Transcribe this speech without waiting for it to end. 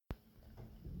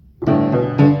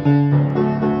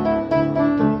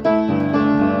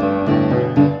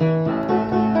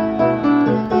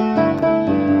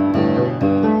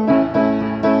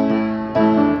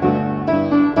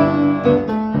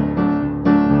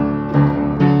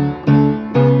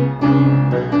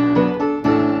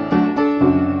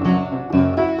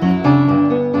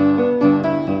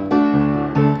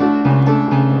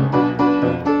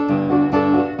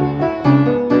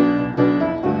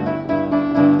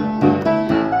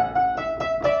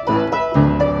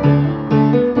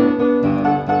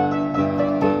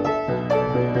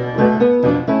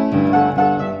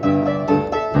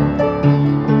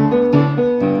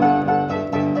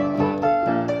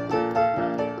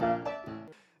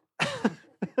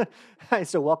Hi,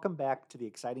 so welcome back to the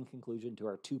exciting conclusion to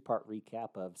our two-part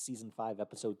recap of Season 5,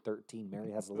 Episode 13,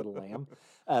 Mary Has a Little Lamb.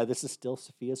 This is still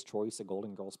Sophia's Choice, a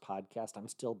Golden Girls podcast. I'm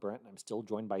still Brent, and I'm still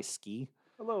joined by Ski.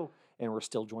 Hello. And we're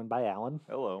still joined by Alan.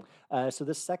 Hello. So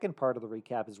this second part of the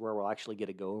recap is where we'll actually get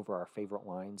to go over our favorite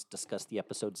lines, discuss the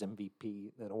episode's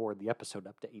MVP, and award the episode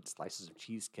up to 8 slices of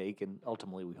cheesecake, and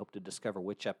ultimately we hope to discover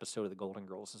which episode of the Golden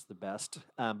Girls is the best.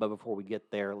 But before we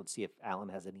get there, let's see if Alan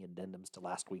has any addendums to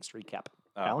last week's recap.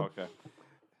 Alan? Okay.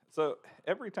 So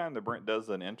every time that Brent does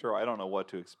an intro, I don't know what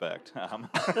to expect. Because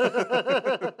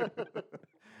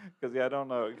I don't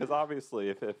know. Because obviously,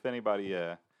 if anybody,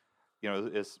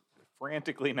 is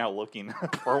frantically now looking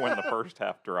for when the first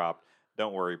half dropped,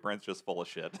 don't worry, Brent's just full of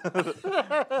shit.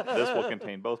 This will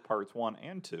contain both parts 1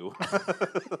 and 2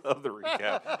 of the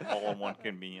recap, all in one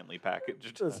conveniently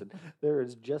packaged. Listen, there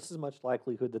is just as much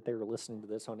likelihood that they were listening to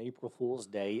this on April Fool's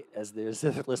Day as there's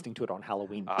listening to it on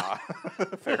Halloween.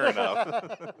 Fair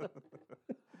enough.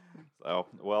 So,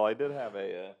 well, I did have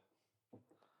a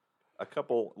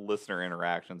couple listener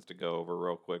interactions to go over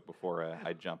real quick before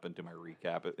I jump into my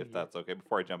recap, if that's okay,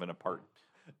 before I jump into part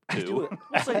 2.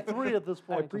 We'll say 3 at this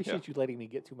I point. appreciate you letting me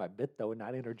get through my bit, though, and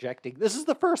not interjecting. This is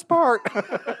the first part.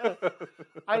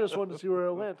 I just wanted to see where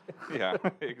it went. Yeah,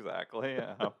 exactly.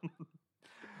 Yeah. So,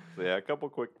 yeah, a couple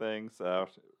quick things.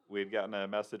 We had gotten a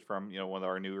message from, one of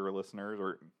our newer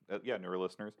listeners,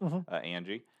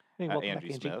 Angie. Hey, welcome back,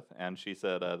 Angie Smith, and she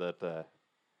said that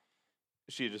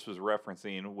she just was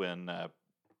referencing when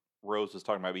Rose was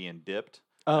talking about being dipped.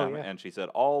 Oh, And she said,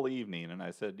 all evening. And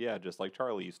I said, yeah, just like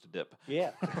Charlie used to dip.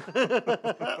 Yeah.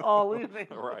 All evening.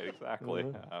 Right, exactly.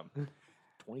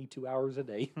 22 hours a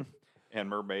day. And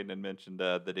Mermaid had mentioned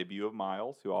the debut of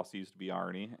Miles, who also used to be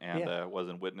Arnie, and was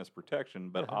in witness protection,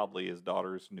 but oddly his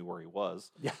daughters knew where he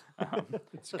was. Yeah.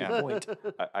 That's a good point.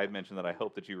 I mentioned that I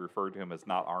hope that you referred to him as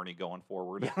not Arnie going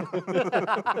forward.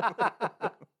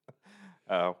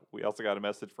 We also got a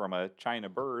message from a China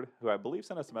Bird, who I believe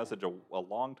sent us a message a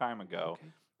long time ago,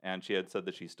 and she had said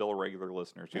that she's still a regular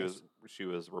listener. She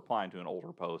was replying to an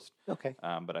older post. Okay.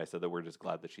 But I said that we're just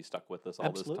glad that she stuck with us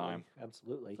all this time.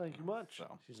 Absolutely. Thank you much.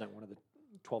 So. She's not one of the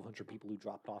 1,200 people who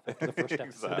dropped off after the first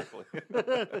episode.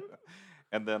 Exactly.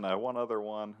 And then one other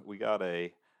one, we got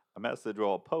a message,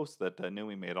 a post that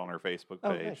Numi made on her Facebook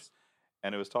page. Nice.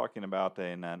 And it was talking about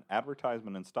an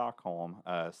advertisement in Stockholm.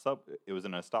 It was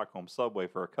in a Stockholm subway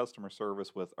for a customer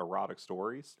service with erotic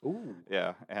stories. Ooh.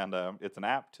 Yeah, and it's an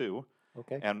app too.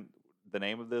 Okay. And the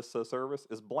name of this service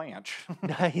is Blanche.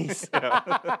 Nice.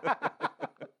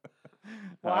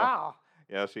 Wow.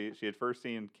 Yeah, she had first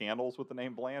seen candles with the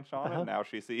name Blanche on it. Now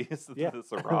she sees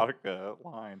this erotic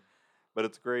line. But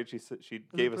it's great. She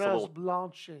gave us a little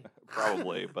Blanche.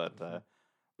 probably,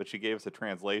 but she gave us a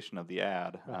translation of the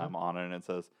ad on it, and it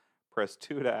says, press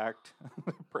 2 to act,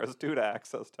 press 2 to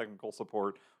access technical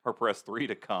support, or press 3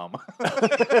 to come.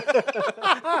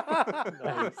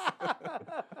 Nice.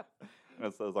 And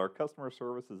it says, our customer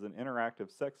service is an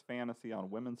interactive sex fantasy on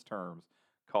women's terms.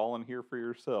 Call in here for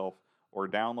yourself, or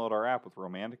download our app with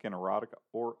romantic and erotic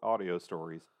or audio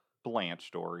stories. Blanche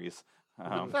stories.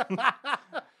 I'm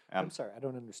sorry, I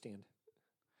don't understand.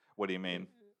 What do you mean?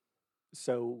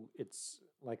 So it's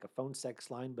like a phone sex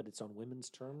line, but it's on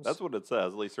women's terms? That's what it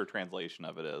says. At least her translation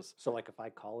of it is. So like if I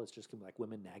call, it's just going to be like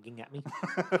women nagging at me?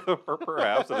 Or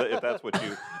perhaps, if that's what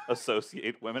you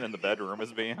associate women in the bedroom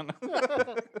as being.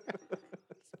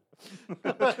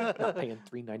 Not paying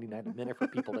 $3.99 a minute for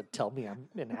people to tell me I'm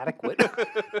inadequate.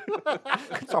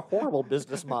 It's a horrible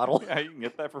business model. Yeah, you can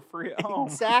get that for free at home.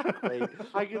 Exactly.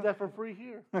 I get that for free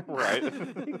here. Right.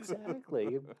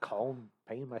 Exactly. Call them,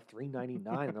 paying my $3.99,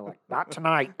 and they're like, not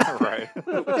tonight. Right.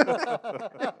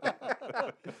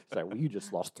 Sorry, well, you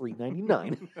just lost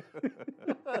 $3.99.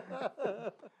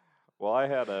 Well, I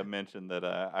had mentioned that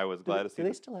I was glad to see. Do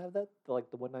they still have that? Like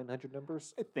the 1-900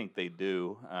 numbers? I think they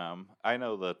do. I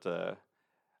know that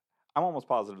I'm almost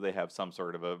positive they have some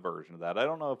sort of a version of that. I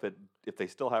don't know if they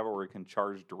still have it where you can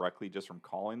charge directly just from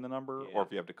calling the number, or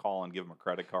if you have to call and give them a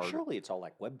credit card. Surely it's all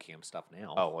like webcam stuff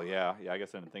now. Oh, well, yeah. I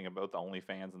guess I didn't think about the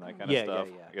OnlyFans and that kind of stuff.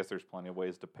 Yeah. I guess there's plenty of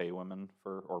ways to pay women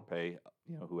or pay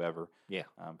whoever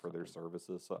for their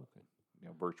services. So,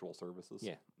 virtual services.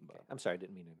 Yeah. But, I'm sorry, I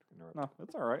didn't mean to interrupt. no,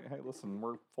 it's all right. Hey, listen,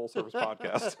 we're a full service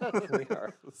podcast. We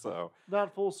are. So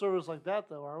Not full service like that,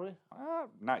 though, are we?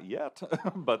 not yet,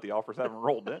 but the offers haven't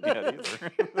rolled in yet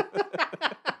either.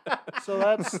 So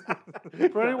that's,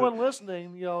 for anyone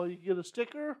listening, you get a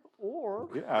sticker or...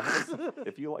 Yeah,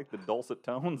 if you like the dulcet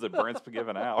tones that Brent's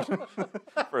giving out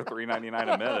for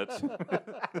 $3.99 a minute.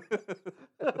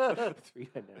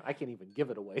 $3.99. I can't even give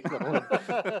it away.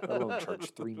 Let alone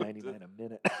charge $3.99 a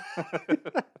minute.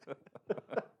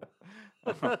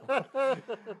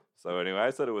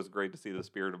 I said it was great to see the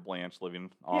spirit of Blanche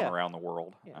living on Yeah. around the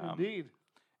world. Yeah. Indeed.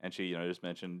 And she, just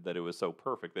mentioned that it was so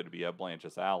perfect that it'd be up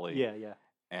Blanche's alley. Yeah, yeah.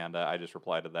 And I just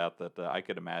replied to that I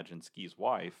could imagine Ski's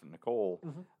wife, Nicole,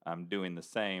 Mhm. doing the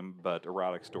same, but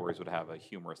erotic stories would have a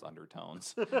humorous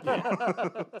undertones. So,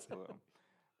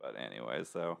 but anyway,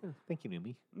 so Thank you,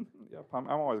 Numi. yep, I'm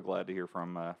always glad to hear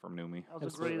from Numi. That was a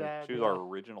Absolutely. great ad. She was yeah. our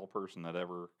original person that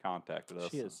ever contacted us.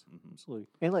 She is. Mhm. Absolutely.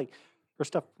 And like her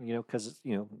stuff, because it's,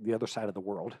 the other side of the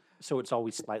world. So it's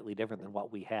always slightly different than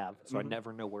what we have. So I Mhm.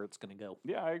 never know where it's going to go.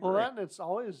 Yeah, I agree. Well, and it's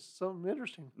always something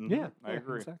interesting. Mhm, I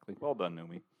agree. Exactly. Well done,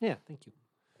 Numi. Yeah, thank you.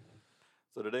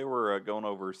 So today we're going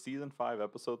over season 5,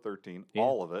 episode 13, Yeah.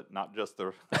 all of it, not just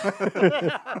the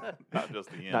not just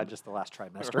the end. Not just the last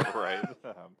trimester. right.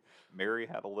 Mary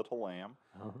Had a Little Lamb.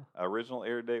 Uh-huh. Original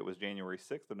air date was January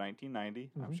 6th of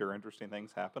 1990. I'm Mhm. sure interesting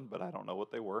things happened, but I don't know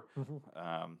what they were.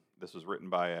 Mhm. This was written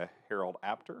by Harold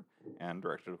Apter and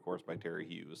directed, of course, by Terry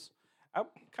Hughes. I'm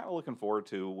kind of looking forward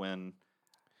to when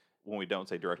we don't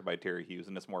say directed by Terry Hughes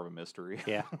and it's more of a mystery.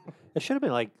 Yeah. It should have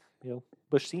been like,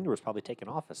 Bush Sr. was probably taking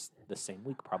office the same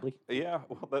week, probably. Yeah,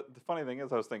 well, the funny thing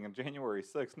is, I was thinking January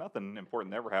 6th, nothing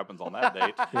important ever happens on that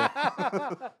date.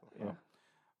 Yeah.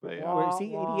 But yeah. Where is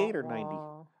he, 88 or 90?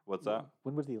 What's that?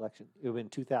 When was the election? It would have been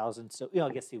 2000. So, I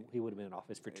guess he would have been in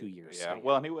office for 2 years. Yeah, so,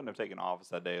 well, and he wouldn't have taken office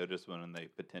that day. It was just when they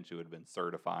potentially would have been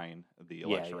certifying the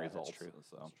election results. That's true.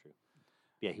 So That's true.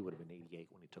 Yeah, he would have been 88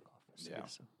 when he took office. Yeah.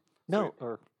 So. No, So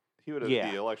or he would have.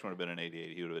 Yeah. The election would have been in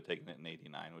 '88. He would have taken it in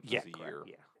 '89, which is a correct, year.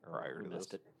 yeah. prior We to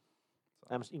missed this.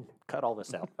 it. You can cut all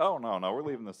this out. Oh no, we're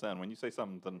leaving this in. When you say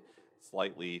something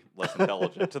slightly less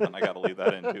intelligent, then I got to leave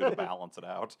that in too to balance it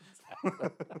out.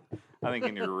 I think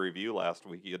in your review last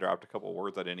week, you dropped a couple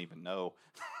words I didn't even know.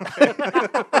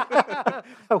 I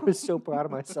was so proud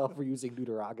of myself for using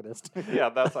deuterogonist. Yeah,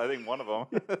 that's I think one of them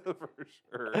for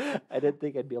sure. I didn't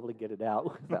think I'd be able to get it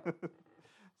out.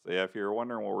 So yeah, if you're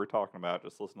wondering what we're talking about,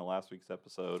 just listen to last week's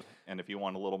episode. And if you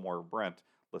want a little more of Brent,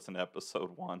 listen to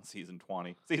episode 1, season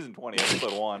 20. Season 20,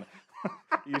 episode 1.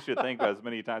 You should think as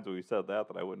many times as we said that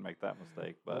I wouldn't make that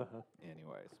mistake. But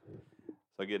anyways.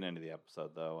 So getting into the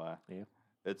episode though, Yeah.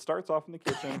 It starts off in the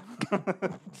kitchen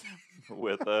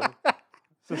with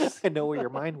I know where your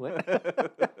mind went.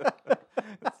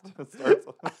 it starts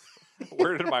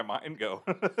where did my mind go?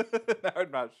 Now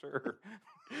I'm not sure.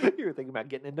 You were thinking about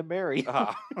getting into Mary.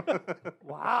 Ah.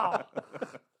 Wow.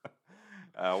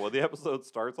 Well, the episode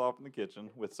starts off in the kitchen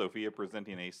with Sophia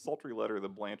presenting a sultry letter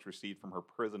that Blanche received from her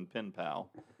prison pen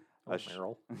pal. Oh,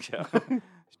 Meryl. Yeah.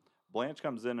 Blanche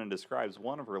comes in and describes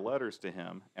one of her letters to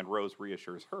him, and Rose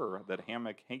reassures her that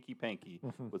hammock hanky-panky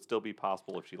would still be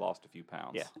possible if she lost a few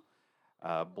pounds.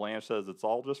 Yeah. Blanche says it's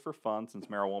all just for fun since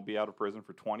Meryl won't be out of prison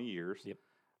for 20 years. Yep.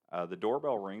 The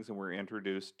doorbell rings, and we're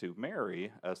introduced to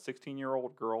Mary, a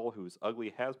 16-year-old girl whose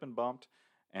ugly has been bumped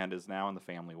and is now in the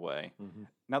family way. Mhm.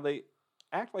 Now, they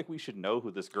act like we should know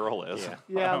who this girl is. Yeah.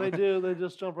 Yeah, they do. They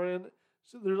just jump right in.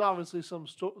 So there's obviously some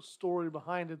story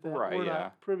behind it that Right, we're yeah.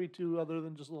 not privy to, other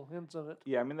than just little hints of it.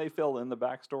 Yeah, I mean, they fill in the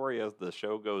backstory as the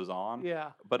show goes on.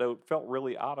 Yeah. But it felt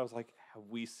really odd. I was like, have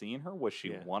we seen her? Was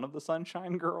she Yeah. one of the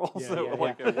Sunshine Girls? Yeah, yeah,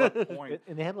 Like, yeah. at what point?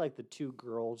 And they had like the two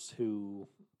girls who,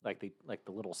 like the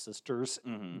little sisters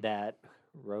Mhm. that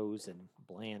Rose and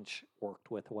Blanche worked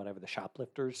with, whatever, the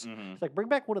shoplifters. Mhm. It's like, bring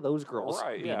back one of those girls.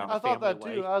 Right, being yeah. in a I thought that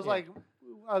family too. way. I was Yeah. like,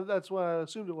 that's what I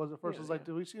assumed it was at first. Yeah, I was like, yeah.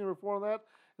 did we see her before on that?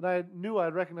 And I knew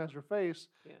I'd recognize her face,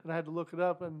 Yeah. and I had to look it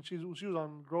up. And she was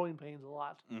on Growing Pains a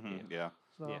lot. Mhm, Yeah.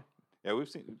 So Yeah. Yeah, we've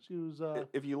seen. she was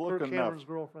If you Kirk look enough, Cameron's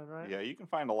girlfriend, right? yeah, you can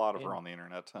find a lot of her And- on the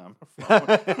internet. I'm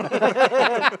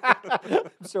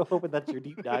so hoping that's your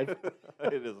deep dive.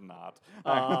 It is not.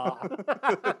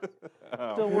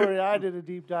 Don't worry, I did a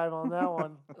deep dive on that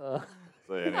one.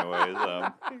 So,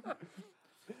 anyways,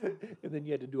 And then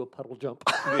you had to do a puddle jump.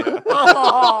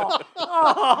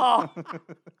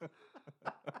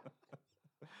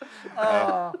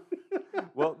 yeah.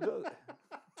 Well,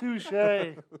 Touche.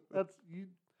 That's you.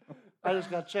 I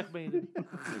just got checkmated.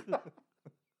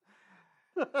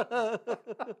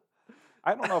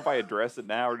 I don't know if I address it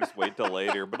now or just wait till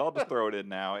later, but I'll just throw it in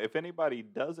now. If anybody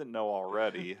doesn't know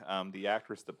already, the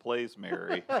actress that plays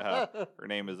Mary, her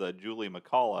name is Julie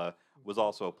McCullough, was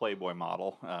also a Playboy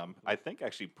model. I think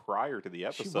actually prior to the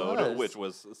episode, was. which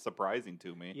was surprising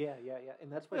to me. Yeah,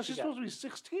 and that's why Yeah, she she's got. supposed to be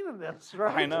 16 in this,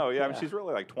 right? I know, yeah. I mean, Yeah. she's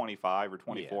really like 25 or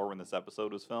 24 Yeah. when this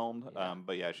episode was filmed. Yeah.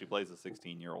 But yeah, she plays a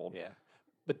 16-year-old. Yeah,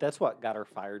 but that's what got her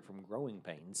fired from Growing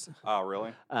Pains. Oh,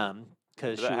 really?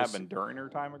 because Did that happen during her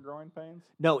time of growing pains?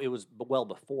 No, it was well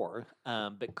before.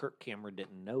 But Kirk Cameron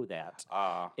didn't know that.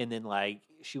 Ah. And then, like,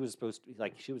 she was supposed to be,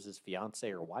 like, she was his fiance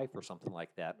or wife or something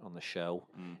like that on the show.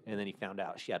 And then he found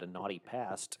out she had a naughty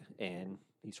past, and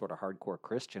he's sort of hardcore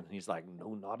Christian. And he's like,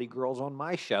 no naughty girls on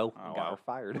my show. Oh, And got her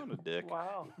fired. What a dick.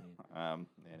 Wow.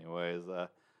 Anyways, I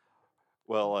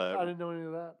well, didn't know any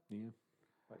of that. Yeah.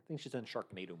 I think she's in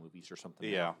Sharknado movies or something.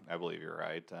 yeah, I believe you're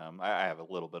right. I have a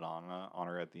little bit on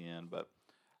her at the end, but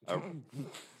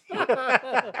You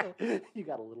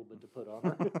got a little bit to put on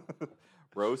her.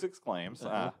 Rose exclaims,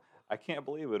 Uh-huh. I can't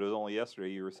believe it was only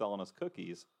yesterday you were selling us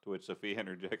cookies, to which Sophia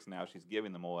interjects, now she's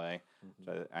giving them away.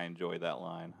 Which I enjoyed that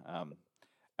line.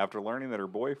 After learning that her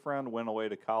boyfriend went away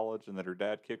to college and that her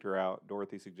dad kicked her out,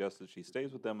 Dorothy suggested she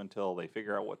stays with them until they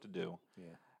figure out what to do.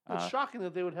 Yeah. It's shocking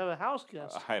that they would have a house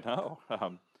guest. I know.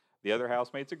 The other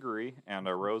housemates agree, and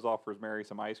Rose offers Mary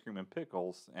some ice cream and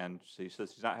pickles, and she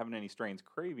says she's not having any strange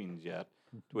cravings yet,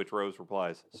 to which Rose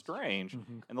replies, strange.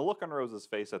 And the look on Rose's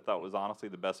face I thought was honestly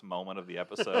the best moment of the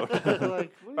episode.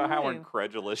 Like, what do About you how mean?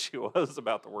 incredulous she was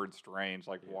about the word strange.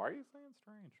 Like, why are you saying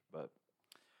strange? But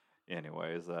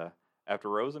anyways, after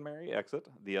Rose and Mary exit,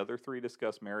 the other three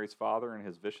discuss Mary's father and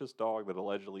his vicious dog that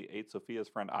allegedly ate Sophia's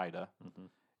friend Ida.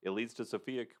 It leads to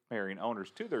Sophia comparing owners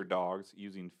to their dogs,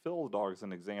 using Phil's dog as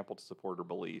an example to support her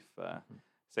belief,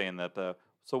 saying that,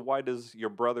 so why does your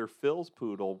brother Phil's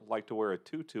poodle like to wear a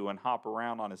tutu and hop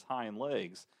around on his hind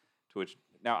legs? To which,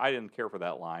 now I didn't care for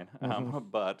that line,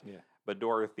 but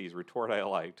Dorothy's retort I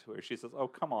liked, where she says, oh,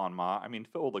 come on, Ma. I mean,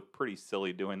 Phil looked pretty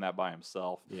silly doing that by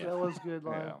himself. Yeah. That was a good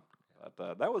line. Yeah.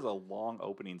 But that was a long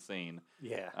opening scene.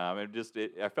 Yeah. I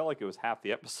felt like it was half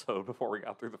the episode before we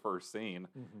got through the first scene.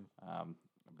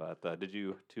 But did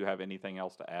you two have anything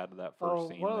else to add to that first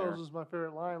scene? One of those is my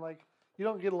favorite line. Like, you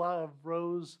don't get a lot of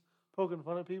Rose poking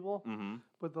fun at people,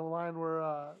 but the line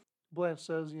where Blanche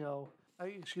says, you know,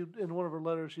 she in one of her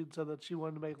letters she'd said that she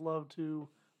wanted to make love to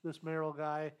this Merrill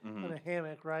guy in a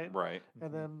hammock, right? Right.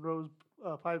 And then Rose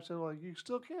pipes in like, you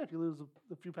still can if you lose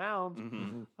a few pounds.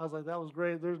 I was like, that was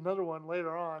great. There's another one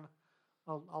later on.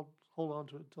 I'll hold on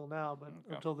to it until now, but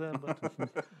until then,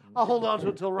 but I'll hold on to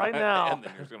it till right now. And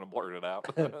then you're just going to blurt it out.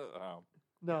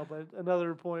 No, but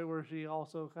another point where she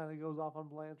also kind of goes off on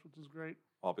Blanche, which is great.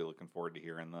 I'll be looking forward to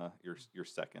hearing your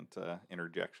second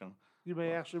interjection. You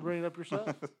may actually bring it up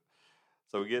yourself.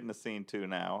 So we get into scene 2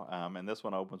 now, and this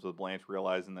one opens with Blanche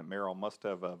realizing that Merrill must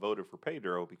have voted for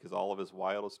Pedro because all of his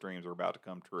wildest dreams are about to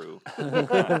come true.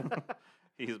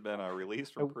 He's been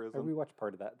released from prison. I rewatched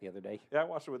part of that the other day. Yeah, I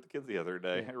watched it with the kids the other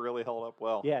day. It really held up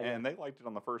well. Yeah, and they liked it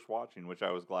on the first watching, which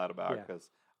I was glad about because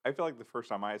I feel like the first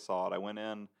time I saw it, I went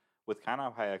in with kind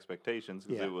of high expectations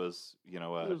because it was,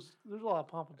 there's a lot of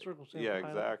pomp and circumstance. yeah,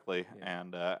 behind it. exactly. Yeah.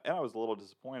 And I was a little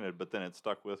disappointed, but then it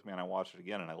stuck with me, and I watched it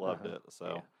again, and I loved it.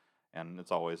 So, and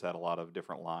it's always had a lot of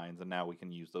different lines, and now we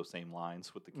can use those same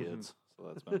lines with the kids.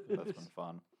 So that's been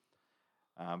fun.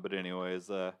 But anyways,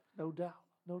 No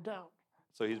doubt.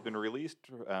 so he's been released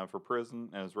for prison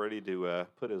and is ready to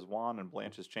put his wand in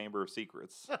Blanche's chamber of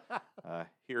secrets.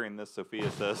 Hearing this, Sophia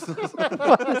says,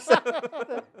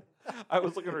 I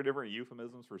was looking for different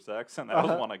euphemisms for sex, and that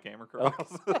was one I came across.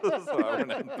 So I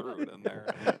went and threw it in there.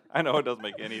 I know it doesn't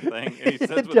make any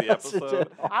sense with the episode.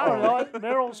 I don't know.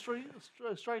 Meryl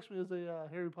strikes me as a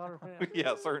Harry Potter fan.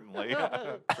 Yeah, certainly.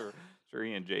 Sure,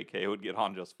 he and J.K. would get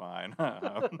on just fine.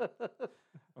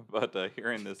 But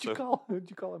hearing this, Did you call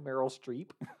it Meryl Streep?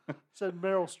 Said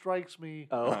Meryl strikes me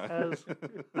as.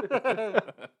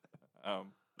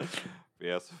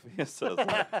 Yeah, Sophia says,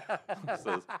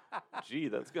 gee,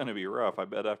 that's going to be rough. I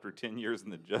bet after 10 years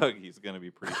in the jug, he's going to be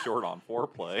pretty short on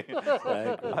foreplay.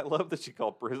 Exactly. I love that she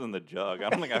called prison the jug. I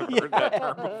don't think I've heard that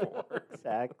term before.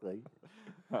 Exactly.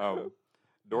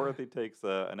 Dorothy takes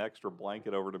an extra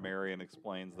blanket over to Mary and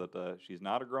explains that she's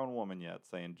not a grown woman yet,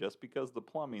 saying just because the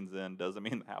plumbing's in doesn't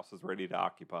mean the house is ready to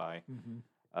occupy.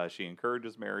 She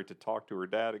encourages Mary to talk to her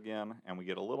dad again, and we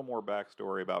get a little more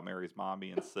backstory about Mary's mom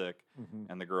being sick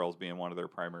and the girls being one of their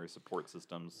primary support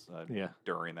systems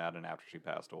during that and after she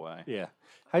passed away. Yeah.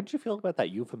 How did you feel about that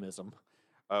euphemism?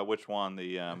 Which one?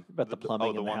 About the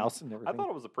plumbing in the house and everything? I thought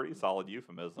it was a pretty solid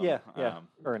euphemism. Yeah.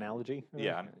 Or analogy.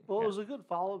 Yeah. Well, it was a good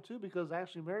follow-up, too, because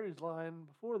actually Mary's line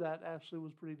before that actually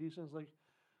was pretty decent. It's like,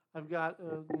 I've got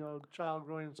a child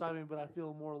growing inside me, but I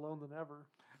feel more alone than ever.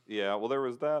 Yeah, well, there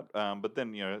was that. But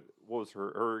then, what was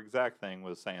her exact thing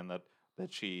was saying that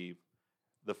the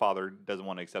father doesn't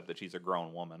want to accept that she's a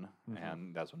grown woman.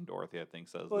 And that's when Dorothy, I think,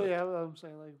 says Well, that. yeah, I'm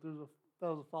saying, like, that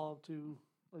was a follow-up to,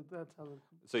 like, that's how the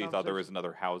So you thought there was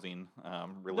another housing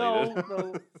related?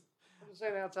 No. I'm just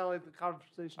saying that's how, like, the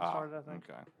conversation started, I think.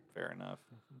 Okay, fair enough.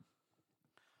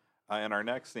 In our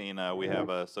next scene, we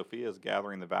have Sophia's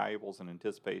gathering the valuables in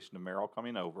anticipation of Meryl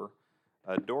coming over.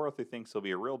 Dorothy thinks he'll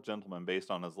be a real gentleman based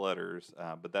on his letters,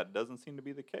 but that doesn't seem to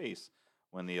be the case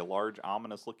when the large,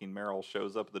 ominous-looking Meryl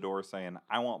shows up at the door saying,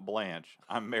 "I want Blanche.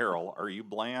 I'm Meryl. Are you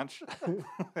Blanche?"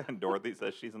 And Dorothy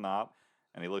says she's not.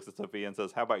 And he looks at Sophia and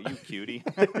says, "How about you, cutie?"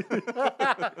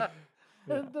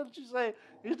 Doesn't she say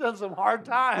he's done some hard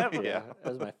time? Yeah.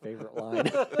 That was my favorite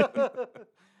line.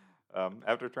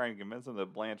 After trying to convince him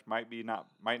that Blanche might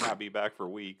not be back for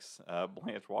weeks,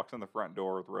 Blanche walks in the front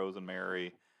door with Rose and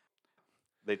Mary.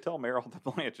 They tell Meryl that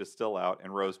Blanche is still out,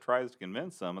 and Rose tries to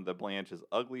convince them that Blanche is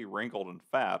ugly, wrinkled, and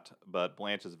fat, but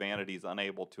Blanche's vanity is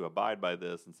unable to abide by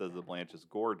this and says that Blanche is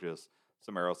gorgeous.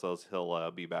 So Meryl says he'll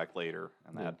be back later,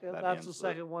 and that that's ends the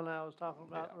second one I was talking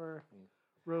about where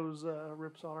Rose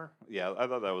rips on her. Yeah, I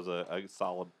thought that was a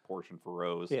solid portion for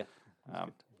Rose. Yeah.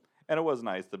 And it was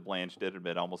nice that Blanche did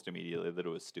admit almost immediately that it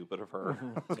was stupid of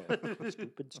her.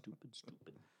 Stupid.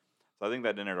 So I think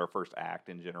that ended our first act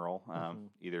in general.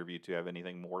 Either of you two have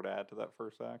anything more to add to that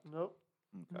first act? Nope.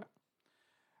 Okay.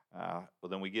 Well,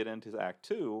 then we get into Act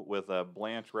 2 with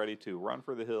Blanche ready to run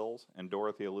for the hills and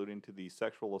Dorothy alluding to the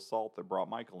sexual assault that brought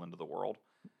Michael into the world.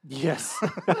 Yes.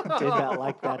 Did not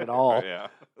like that at all. Yeah.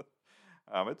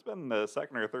 It's been the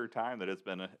second or third time that it's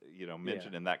been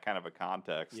mentioned in that kind of a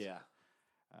context. Yeah.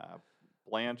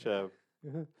 Blanche.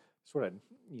 Sort of,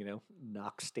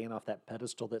 knock Stan off that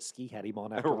pedestal that Ski had him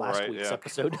on after last Right, week's yeah.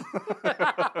 episode.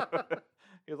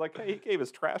 He was like, "Hey, he gave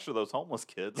his trash to those homeless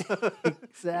kids."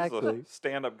 Exactly. He's a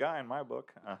stand-up guy in my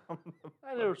book.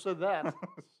 I never said that.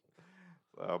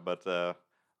 But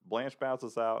Blanche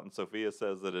bounces out, and Sophia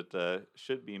says that it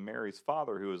should be Mary's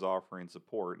father who is offering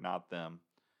support, not them.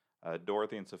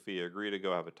 Dorothy and Sophia agree to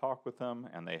go have a talk with him,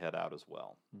 and they head out as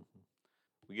well.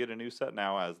 We get a new set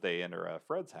now as they enter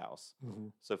Fred's house.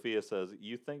 Sophia says,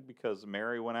 "You think because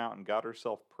Mary went out and got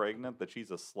herself pregnant that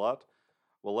she's a slut?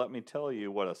 Well, let me tell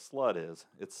you what a slut is.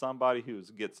 It's somebody who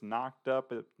gets knocked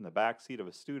up in the backseat of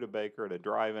a Studebaker at a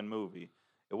drive-in movie.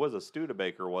 It was a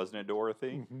Studebaker, wasn't it,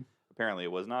 Dorothy?" Apparently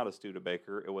it was not a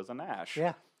Studebaker, it was a Nash.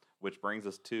 Yeah. Which brings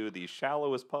us to the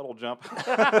shallowest puddle jump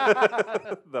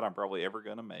that I'm probably ever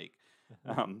going to make.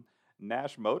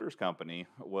 Nash Motors Company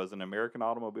was an American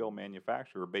automobile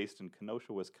manufacturer based in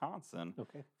Kenosha, Wisconsin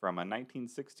from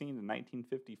 1916 to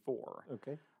 1954.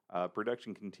 Okay.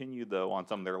 Production continued, though, on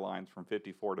some of their lines from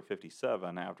 54 to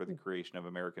 57 after the creation of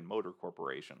American Motor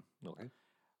Corporation. Okay.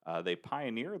 They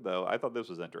pioneered, though. I thought this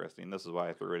was interesting. This is why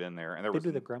I threw it in there. And there They was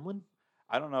do the Gremlin?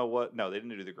 I don't know what. No, they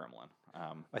didn't do the Gremlin.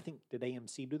 I think, did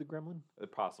AMC do the Gremlin?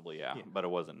 Possibly, yeah. But it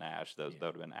wasn't Nash. That would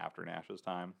have been after Nash's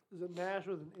time. Is it Nash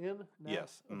with an N? Nash?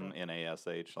 Yes.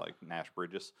 Nash, like Nash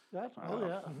Bridges. Gotcha. Oh,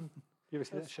 yeah. You ever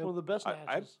see That's that show? one of the best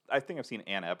Nashes. I think I've seen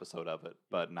an episode of it,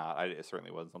 but not. It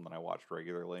certainly wasn't something I watched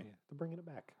regularly. Yeah, they're bringing it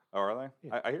back. Oh, are they?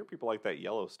 Yeah. I hear people like that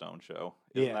Yellowstone show.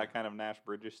 Isn't Yeah. that kind of Nash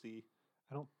Bridges-y?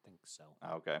 I don't think so.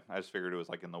 Oh, okay. I just figured it was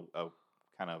like in the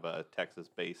kind of a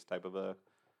Texas-based type of a.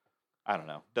 I don't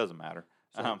know. Doesn't matter.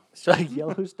 So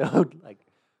Yellowstone,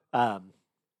 I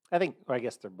think, or I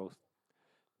guess they're both.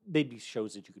 They'd be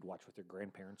shows that you could watch with your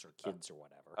grandparents or kids or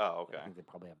whatever. Oh, okay. I think they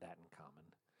probably have that in common.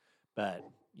 But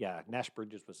yeah, Nash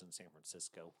Bridges was in San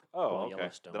Francisco. Oh, while okay.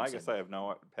 Yellowstone's Then I guess in-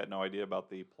 I had no idea about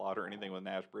the plot or anything with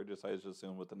Nash Bridges. I just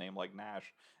assumed with the name like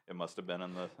Nash, it must have been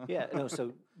in the. Yeah, no.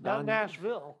 So Not Don,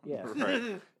 Nashville. yeah,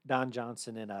 Right. Don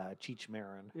Johnson and Cheech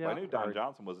Marin. Yeah. Well, I knew Don Or-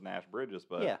 Johnson was Nash Bridges,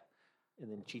 but Yeah,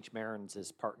 and then Cheech Marin's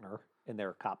his partner, and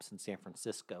they're cops in San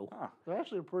Francisco. Huh. They're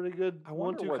actually a pretty good I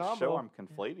wonder 1-2 what combo. show I'm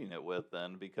conflating it with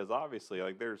then, because obviously,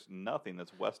 like, there's nothing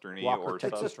that's westerny Walker, or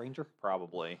Texas Ranger.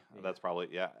 Probably Yeah. that's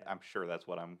probably I'm sure that's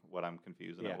what I'm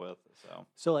confusing Yeah. it with. So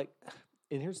So like,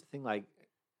 and here's the thing, like,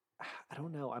 I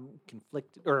don't know, I'm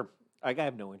conflicted, or like, I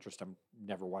have no interest. I've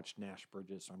never watched Nash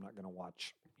Bridges, so I'm not going to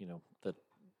watch, the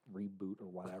reboot or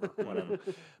whatever.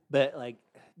 But like,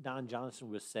 Don Johnson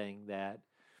was saying that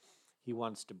he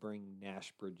wants to bring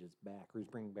Nash Bridges back, or he's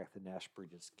bringing back the Nash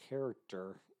Bridges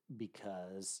character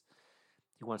because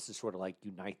he wants to sort of like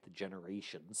unite the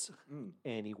generations,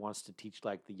 and he wants to teach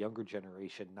like the younger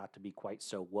generation not to be quite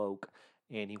so woke,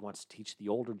 and he wants to teach the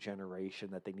older generation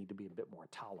that they need to be a bit more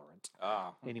tolerant,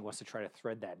 and he wants to try to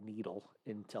thread that needle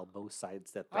and tell both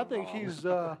sides that I they're think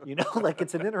wrong. he's. like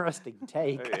it's an interesting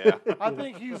take. Yeah. I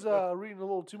think he's reading a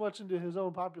little too much into his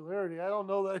own popularity. I don't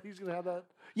know that he's going to have that.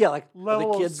 Yeah, like Level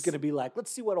the of kid's going to be like, let's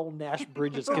see what old Nash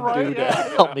Bridges can Right, do to yeah.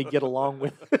 help me get along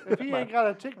with. If he ain't got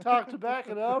a TikTok to back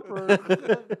it up, or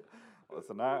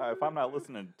Listen, if I'm not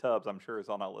listening to Tubbs, I'm sure he's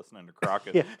all not listening to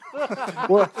Crockett. Yeah.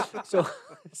 Well,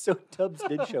 so Tubbs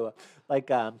did show up.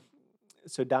 Like,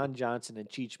 So Don Johnson and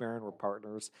Cheech Marin were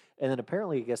partners, and then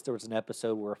apparently, I guess there was an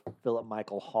episode where Philip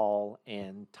Michael Hall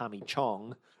and Tommy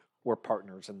Chong were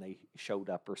partners, and they showed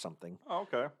up or something. Oh,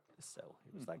 okay. So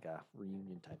it was like a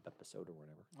reunion type episode or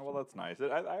whatever. Well, that's nice.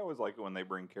 I always like it when they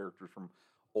bring characters from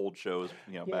old shows,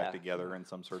 Yeah. back together in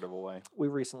some sort of a way. We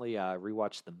recently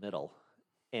rewatched The Middle,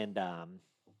 and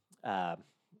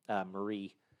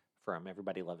Marie from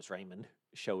Everybody Loves Raymond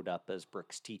showed up as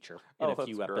Brooke's teacher in Oh, a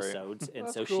few that's great. episodes, and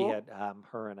That's so she cool. had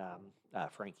her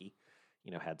and Frankie,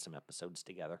 had some episodes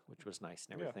together, which was nice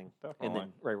and Yeah, everything. definitely. And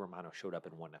then Ray Romano showed up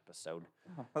in one episode.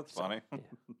 Oh, that's So, funny.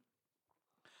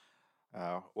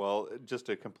 yeah. Well, just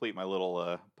to complete my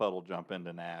little puddle jump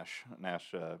into Nash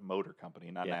Motor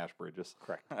Company, not Yeah. Nash Bridges.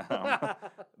 Correct.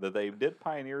 That they did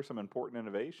pioneer some important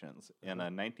innovations. In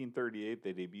Mm-hmm. 1938,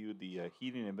 they debuted the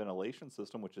heating and ventilation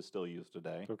system, which is still used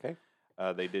today. Okay.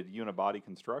 They did unibody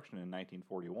construction in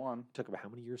 1941. Took about how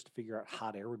many years to figure out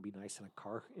hot air would be nice in a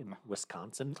car in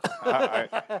Wisconsin? Well,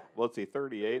 let's see,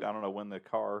 38. I don't know when the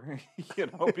car,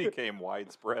 became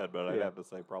widespread, but I'd Yeah. have to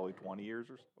say probably 20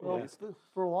 years or so. at Well, least.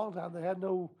 for a long time, they had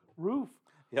no roof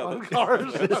Yeah, on that's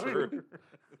cars. that's I mean, true.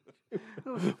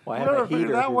 Why I have a never figured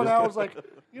heater that who one just out. I get- was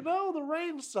like, the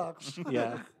rain sucks.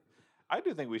 Yeah. I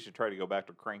do think we should try to go back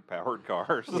to crank powered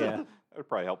cars. Yeah. That would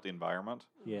probably help the environment.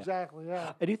 Yeah. Exactly,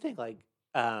 yeah. I do think what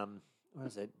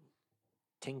was it?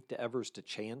 Tink to Evers to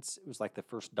Chance. It was like the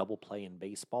first double play in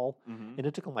baseball, Mm-hmm. and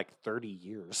it took them like 30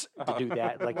 years to do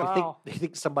that. Like Wow. you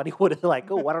think somebody would have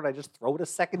like, oh, why don't I just throw it a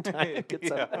second time? And get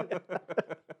some?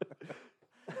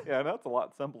 Yeah, and that's a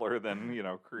lot simpler than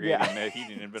creating a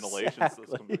heating and ventilation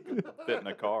system that Exactly. could fit in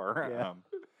a car. Yeah.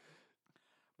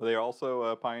 But they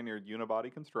also pioneered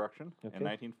unibody construction Okay. in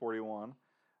 1941.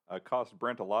 Cost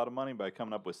Brent a lot of money by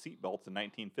coming up with seat belts in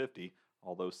 1950.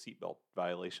 All those seatbelt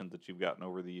violations that you've gotten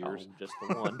over the years. Oh, just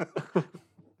the one.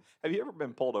 Have you ever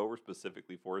been pulled over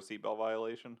specifically for a seatbelt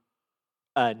violation?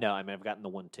 No, I mean I've gotten the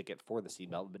one ticket for the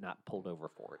seatbelt, but not pulled over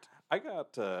for it. I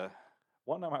got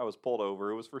one time I was pulled over.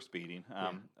 It was for speeding,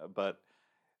 but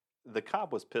the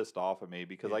cop was pissed off at me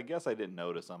because Yeah. I guess I didn't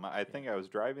notice him. I think I was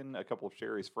driving a couple of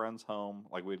Sherry's friends home,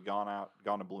 like we'd gone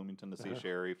to Bloomington to see Uh-huh.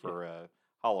 Sherry for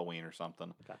Halloween or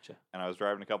something, Gotcha. and I was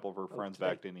driving a couple of her friends today.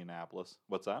 back to Indianapolis.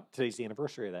 What's that? Today's the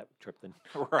anniversary of that trip. Then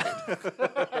Right.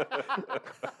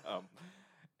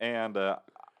 And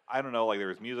I don't know, like there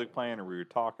was music playing or we were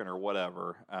talking or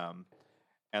whatever.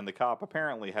 And the cop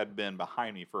apparently had been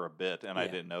behind me for a bit and I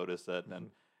Yeah. didn't notice it.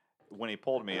 And when he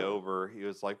pulled me over, he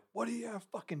was like, "What do you have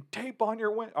fucking tape on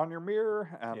your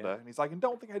mirror?" And, Yeah. and he's like, "And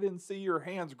don't think I didn't see your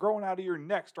hands growing out of your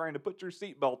necks trying to put your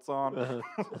seatbelts on."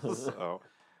 Uh-huh. So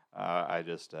I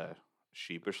just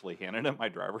sheepishly handed him my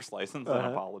driver's license and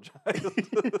Uh-huh. apologized.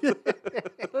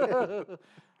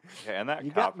 Yeah, and that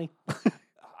you cop, got me.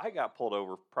 I got pulled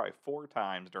over probably 4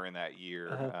 times during that year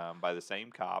Uh-huh. by the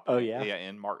same cop. Oh, yeah? Yeah,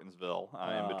 in Martinsville, in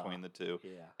Ah. between the two.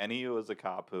 Yeah. And he was a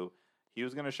cop who he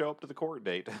was going to show up to the court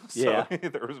date, so Yeah.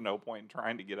 there was no point in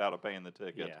trying to get out of paying the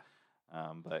ticket. Yeah.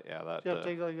 But yeah, that. Do you have to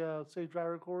take like a safe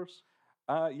driver course?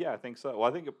 Yeah, I think so. Well,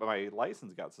 I think my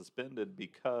license got suspended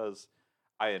because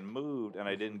I had moved and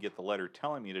I didn't get the letter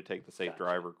telling me to take the safe Gotcha.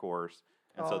 driver course,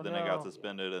 and so Oh, then I got no.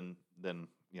 suspended, and then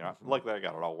Mhm. luckily I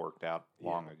got it all worked out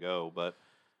long Yeah. ago. But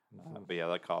yeah,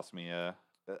 that cost me.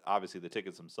 Obviously, the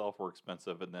tickets themselves were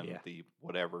expensive, and then Yeah. the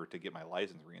whatever to get my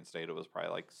license reinstated was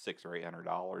probably like $600 or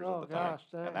 $800 Oh, at the time, gosh,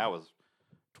 dang. and that was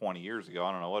 20 years ago.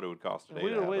 I don't know what it would cost And today. we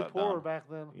to were have way that poorer done. back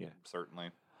then. Yeah.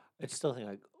 Certainly. I still think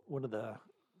like one of the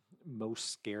most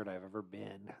scared I've ever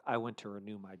been. I went to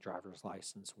renew my driver's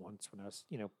license once when I was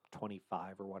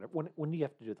 25 or whatever. When do you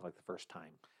have to do it like the first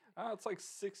time? It's like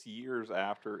 6 years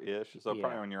after ish, so Yeah.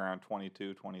 probably when you're around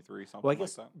 22, 23, something Well, I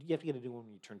guess like that. you have to get a new one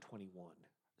when you turn 21.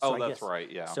 Oh, I that's guess-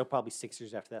 right. Yeah. So probably 6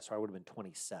 years after that, so I would have been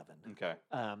 27. Okay.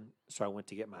 So I went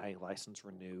to get my license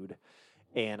renewed,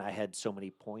 and I had so many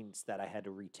points that I had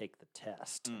to retake the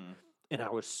test. Mm. And I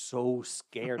was so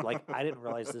scared. Like, I didn't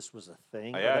realize this was a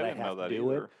thing. or Yeah, I that didn't know have to that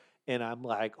do either. it. And I'm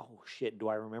like, oh shit, do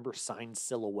I remember signed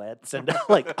silhouettes and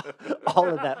like all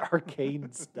of that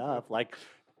arcane stuff? Like,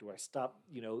 do I stop,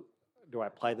 do I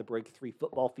apply the brake 3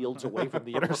 football fields away from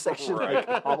the intersection? Right.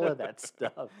 Like all of that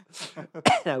stuff.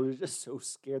 And I was just so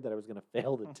scared that I was going to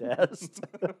fail the test.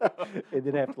 And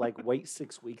then I have to like wait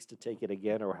 6 weeks to take it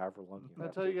again or however long Did I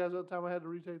have tell to. you guys what time I had to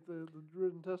retake the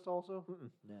written test also?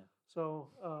 No. So,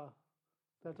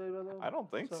 did I tell you about that? I don't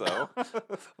think So- so.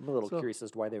 I'm a little So- curious as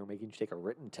to why they were making you take a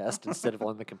written test instead of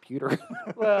on the computer.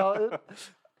 Well,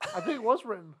 I think it was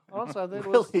written. Honestly, I think it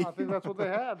was. Really? I think that's what they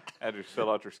had. Had to fill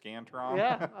out your Scantron.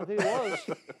 Yeah, I think it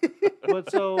was.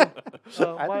 But so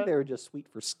I my- think they were just sweet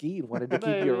for ski and wanted to keep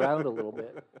you Maybe. around a little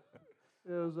bit.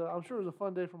 it was. I'm sure it was a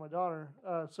fun day for my daughter.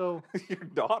 So Your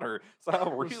daughter. So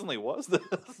how recently was this?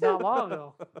 not long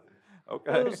ago.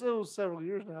 Okay. It was several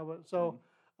years now, but so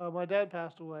my dad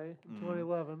passed away in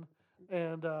 2011,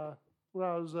 and when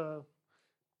I was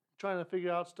trying to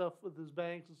figure out stuff with his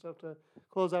banks and stuff to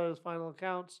close out his final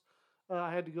accounts,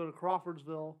 I had to go to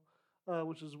Crawfordsville,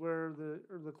 which is where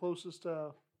the closest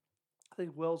I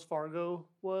think Wells Fargo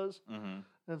was,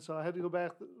 and so I had to go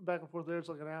back and forth there. It's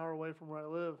like an hour away from where I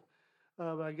live,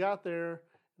 but I got there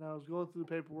and I was going through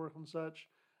the paperwork and such.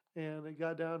 And it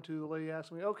got down to the lady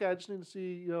asking me, okay, I just need to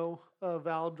see, a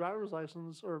valid driver's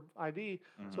license or ID.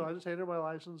 So I just handed her my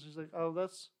license. She's like, oh,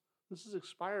 this is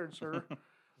expired, sir. I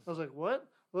was like, what?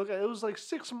 Look, it was like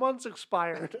 6 months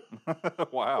expired.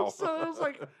 Wow. So it was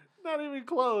like not even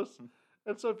close.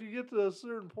 And so if you get to a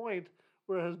certain point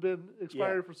where it has been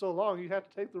expired for so long, you have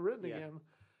to take the written again.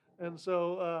 And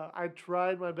so I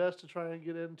tried my best to try and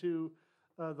get into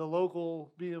the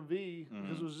local BMV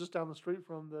because it was just down the street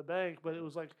from the bank, but it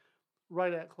was like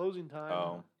right at closing time.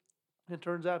 Oh. It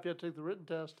turns out if you have to take the written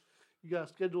test, you got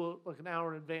to schedule it like an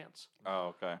hour in advance.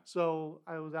 Oh, okay. So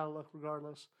I was out of luck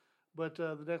regardless. But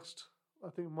the next, I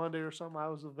think Monday or something, I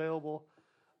was available.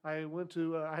 I went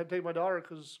to, I had to take my daughter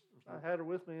because I had her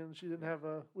with me and we didn't have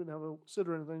a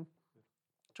sitter or anything.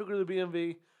 Took her to the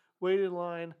BMV, waited in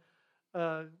line,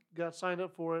 got signed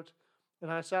up for it.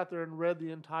 And I sat there and read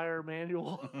the entire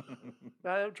manual.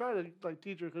 I tried to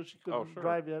teach her because she couldn't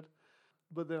drive yet.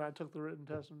 But then I took the written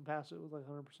test and passed it with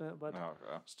 100%. But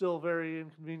still very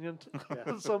inconvenient.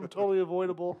 Some totally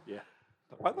avoidable. Yeah.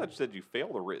 I thought you said you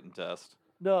failed a written test.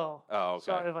 No. Oh, okay.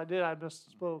 Sorry if I did. I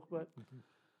misspoke, but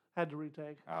had to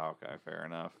retake. Oh, okay. Fair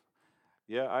enough.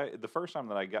 Yeah, the first time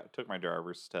that I took my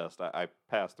driver's test, I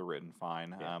passed the written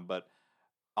fine. Yeah. But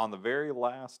on the very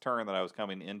last turn that I was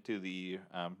coming into the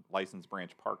license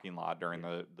branch parking lot during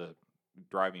the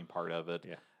driving part of it,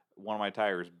 one of my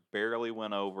tires barely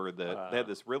went over they had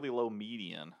this really low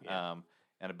median, and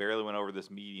it barely went over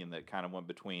this median that kind of went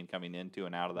between coming into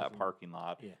and out of that parking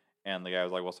lot. Yeah. And the guy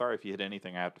was like, well, sorry, if you hit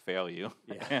anything, I have to fail you.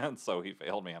 Yeah. And so he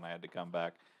failed me and I had to come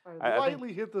back. I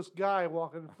lightly hit this guy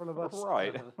walking in front of us.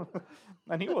 Right.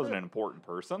 And he wasn't an important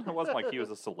person. It wasn't like he was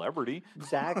a celebrity.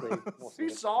 Exactly. He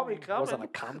saw me coming. Wasn't a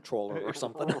comptroller or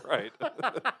something. Right.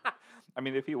 I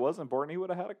mean, if he was important, he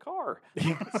would have had a car.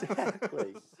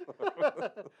 Exactly.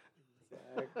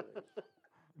 Exactly.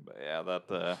 But yeah,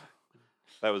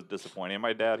 that was disappointing. And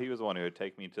my dad, he was the one who would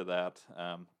take me to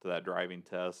that driving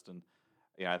test, and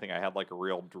I think I had like a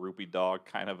real droopy dog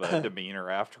kind of a demeanor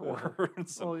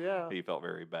afterwards. Oh yeah. He felt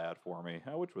very bad for me,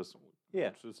 which was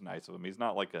nice of him. He's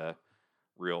not like a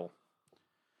real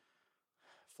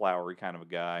flowery kind of a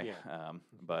guy,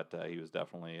 but he was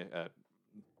definitely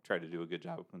tried to do a good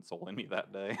job of consoling me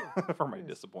that day for my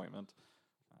disappointment.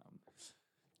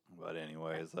 But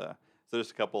anyways, so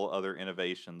just a couple other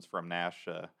innovations from Nash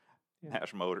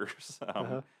Motors.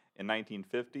 In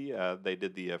 1950, they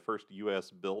did the first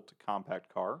U.S.-built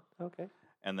compact car. Okay.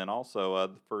 And then also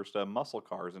the first muscle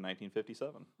cars in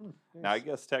 1957. Nice. Now, I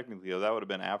guess technically that would have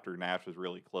been after Nash was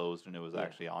really closed and it was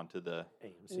actually onto the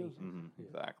AMC.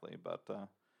 Exactly. But I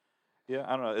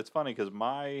don't know. It's funny because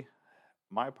my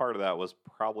part of that was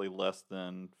probably less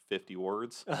than 50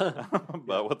 words,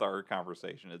 but with our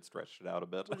conversation, it stretched it out a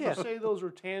bit. Would you say those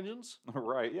were tangents?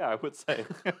 Right. Yeah, I would say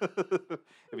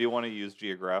if you want to use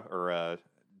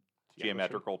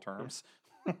geometrical terms.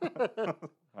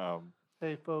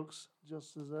 Hey, folks,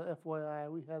 just as a FYI,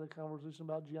 we had a conversation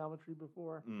about geometry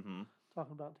before,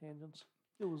 talking about tangents.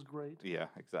 It was great. Yeah,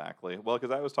 exactly. Well,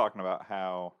 because I was talking about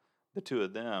how the two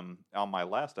of them, on my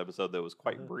last episode that was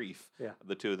quite brief,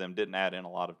 the two of them didn't add in a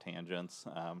lot of tangents.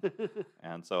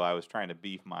 And so I was trying to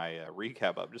beef my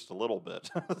recap up just a little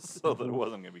bit so that it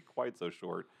wasn't going to be quite so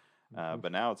short.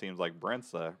 But now it seems like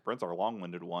Brent's our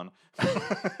long-winded one.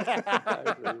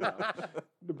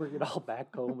 To bring it all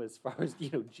back home as far as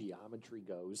geometry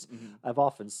goes, I've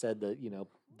often said that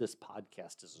this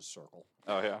podcast is a circle.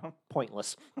 Oh yeah,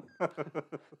 pointless.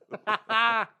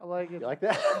 I like it. You like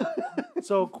that?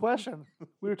 So, question: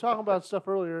 we were talking about stuff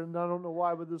earlier, and I don't know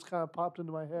why, but this kind of popped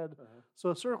into my head. So,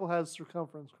 a circle has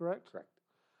circumference, correct? Correct.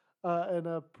 And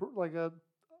a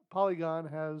polygon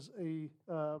has a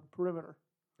perimeter.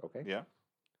 Okay. Yeah.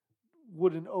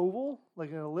 Would an oval,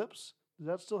 like an ellipse, does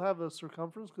that still have a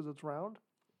circumference because it's round?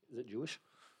 Is it Jewish?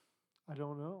 I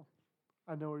don't know.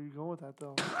 I know where you're going with that,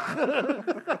 though.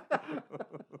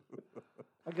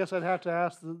 I guess I'd have to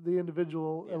ask the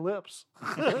individual ellipse.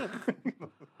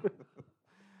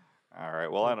 All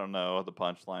right. Well, I don't know the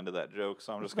punchline to that joke,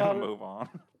 so I'm just going to move on.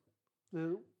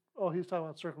 He's talking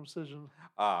about circumcision.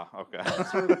 Ah, okay.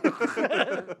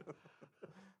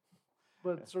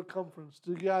 but circumference.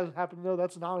 Do you guys happen to know?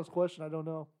 That's an honest question. I don't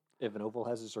know. If an oval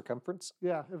has a circumference,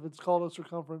 Yeah, if it's called a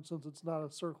circumference since it's not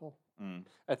a circle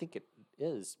I think it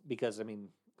is because I mean,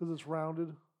 because it's rounded.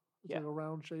 It's Yeah. like a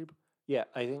round shape. yeah,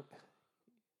 I think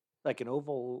like an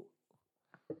oval.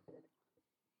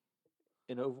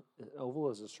 An oval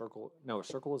is a circle. No, a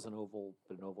circle is an oval,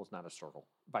 but an oval is not a circle.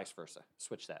 Vice versa.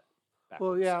 Switch that.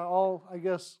 Well, backwards.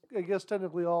 yeah, I guess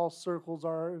technically all circles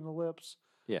are an ellipse.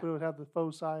 Yeah. But it would have the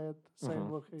foci at the same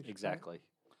Mhm, location. right? Exactly.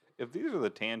 If these are the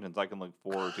tangents I can look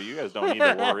forward to, you guys don't need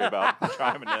to worry about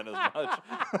chiming in as much.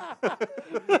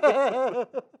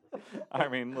 I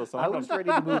mean, listen, I I'm was not- ready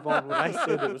to move on when I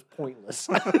said it was pointless.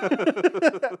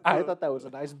 I thought that was a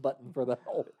nice button for the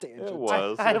whole tangent. It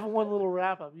was. I have one little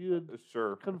wrap up. You had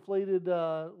Sure.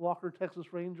 conflated Walker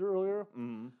Texas Ranger earlier.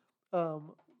 Mm-hmm.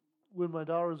 When my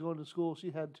daughter was going to school, she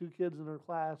had 2 kids in her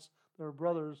class. They were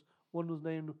brothers. One was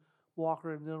named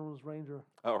Walker and the other one was Ranger.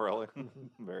 Oh, really?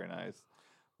 Very nice.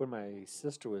 When my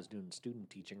sister was doing student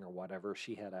teaching or whatever,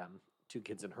 she had 2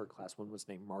 kids in her class. One was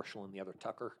named Marshall and the other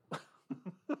Tucker.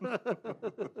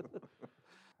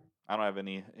 I don't have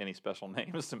any special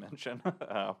names to mention.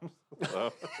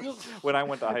 So when I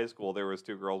went to high school, there was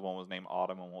 2 girls. One was named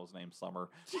Autumn, and one was named Summer.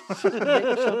 Make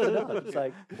something up. It's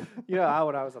like, you know,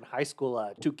 when I was in high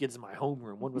school, 2 kids in my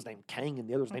homeroom. One was named Kang and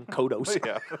the other was named Kodos.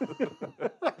 Yeah.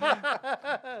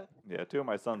 Yeah, 2 of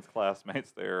my son's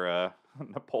classmates, they're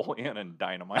Napoleon and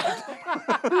Dynamite.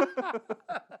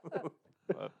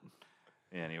 But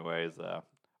anyways,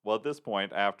 well, at this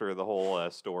point, after the whole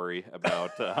story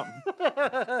about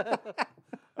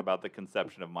about the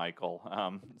conception of Michael,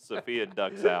 Sophia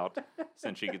ducks out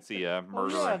since she could see a Oh,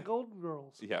 murder. yeah, Golden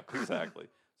Girls. Yeah, exactly.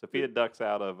 Sophia ducks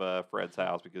out of Fred's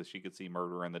house because she could see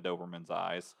murder in the Doberman's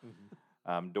eyes.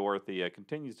 Dorothy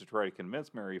continues to try to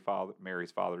convince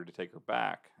Mary's father to take her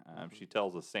back. She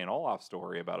tells a St. Olaf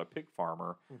story about a pig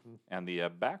farmer, and the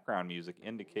background music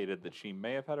indicated that she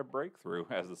may have had a breakthrough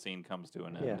as the scene comes to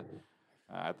an end. Yeah.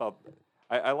 I thought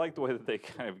I like the way that they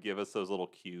kind of give us those little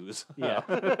cues. Yeah.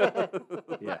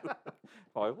 Yeah.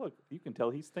 Oh, look, you can tell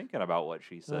he's thinking about what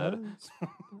she said.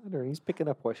 He's picking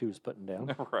up what she was putting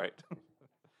down. Right.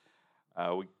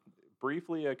 We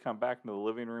briefly come back into the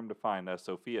living room to find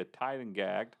Sophia tied and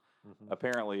gagged.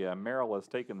 Apparently, Meryl has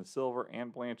taken the silver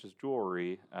and Blanche's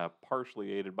jewelry,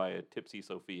 partially aided by a tipsy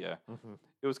Sophia.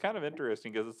 It was kind of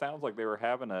interesting because it sounds like they were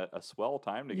having a swell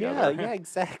time together. Yeah,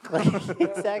 exactly.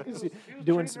 Exactly. He was Doing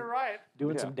treating some her right.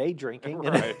 doing Yeah. some day drinking.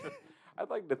 Right. I'd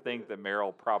like to think that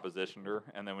Meryl propositioned her,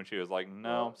 and then when she was like,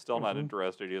 "No, still not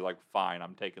interested," he was like, "Fine,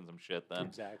 I'm taking some shit then."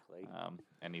 Exactly.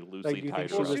 And he loosely do you tied think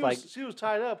her. she Well, was she, like- she was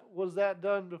tied up. Was that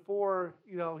done before,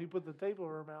 he put the tape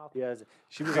over her mouth? Yeah,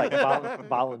 she was like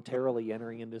voluntarily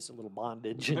entering into this little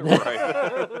bondage, and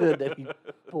Right. then he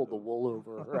pulled the wool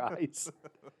over her eyes.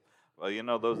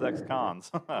 Well, those ex-cons,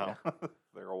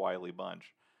 they're a wily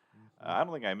bunch. I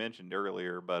don't think I mentioned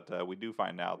earlier, but we do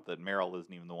find out that Meryl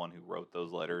isn't even the one who wrote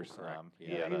those letters. Correct. He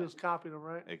Yeah, had he a- just copied them,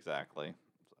 right? Exactly.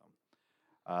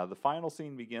 So, the final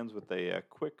scene begins with a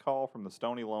quick call from the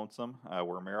Stony Lonesome,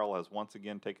 where Meryl has once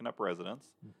again taken up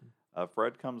residence.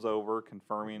 Fred comes over,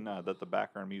 confirming that the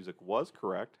background music was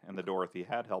correct and that Dorothy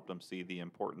had helped him see the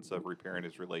importance of repairing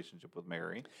his relationship with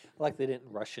Mary. Like they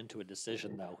didn't rush into a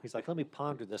decision, though. He's like, let me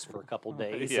ponder this for a couple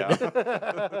days.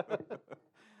 Yeah.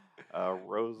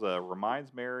 Rose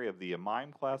reminds Mary of the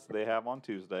mime class they have on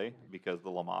Tuesday because the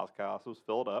Lamaze class was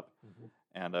filled up.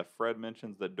 And Fred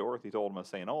mentions that Dorothy told him a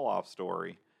St. Olaf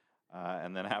story.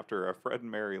 And then after Fred and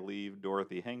Mary leave,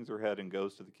 Dorothy hangs her head and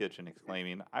goes to the kitchen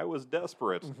exclaiming, "I was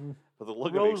desperate." But the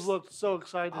look Rose of looked so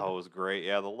excited. Oh, it was great.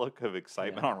 Yeah, the look of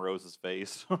excitement on Rose's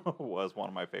face was one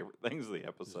of my favorite things of the It's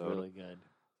episode. really good.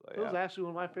 So, It was actually one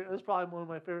of my favorite. It's probably one of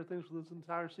my favorite things for this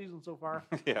entire season so far.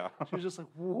 yeah. She was just like,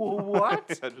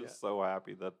 "What?" I'm just so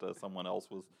happy that someone else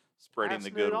was spreading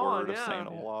the Passing good it on, word of yeah. St.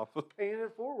 Yeah. Olaf. Paying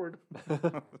it forward.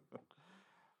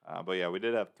 But yeah, we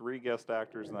did have 3 guest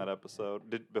actors in that episode.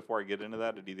 Before I get into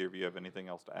that, did either of you have anything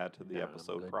else to add to the No, I'm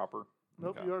episode good. proper?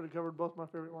 Nope, Okay. you already covered both my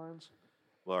favorite lines.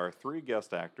 Well, our 3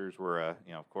 guest actors were,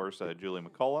 of course, Julie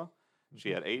McCullough.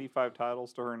 She had 85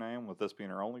 titles to her name, with this being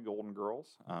her only Golden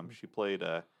Girls. She played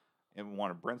in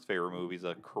one of Brent's favorite movies,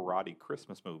 a karate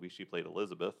Christmas movie. She played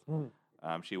Elizabeth.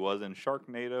 She was in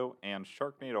Sharknado and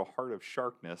Sharknado Heart of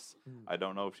Sharkness. I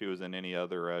don't know if she was in any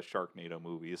other Sharknado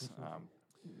movies.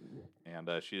 And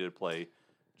she did play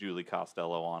Julie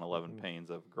Costello on 11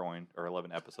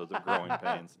 episodes of Growing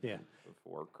Pains. Yeah.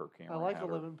 Before Kirk I Cameron like had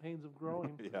her. 11 Pains of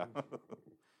Growing. Yeah.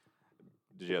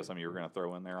 Did you have something you were going to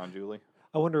throw in there on Julie?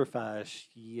 I wonder if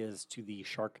she is to the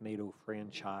Sharknado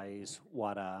franchise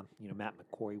what Matt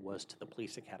McCoy was to the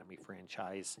Police Academy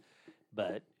franchise,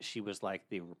 but she was like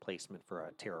the replacement for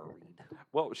Tara Reid.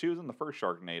 Well, she was in the first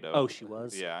Sharknado. Oh, she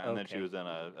was? Yeah, and then she Okay. was in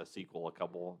a sequel, a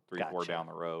couple, 3, 4 Gotcha. down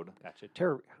the road. Gotcha.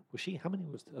 Tara, was she? How many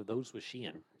of those was she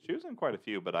in? She was in quite a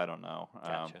few, but I don't know.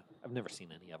 Gotcha. I've never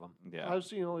seen any of them. Yeah, I've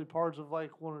seen only parts of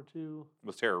like 1 or 2.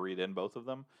 was Tara Reid in both of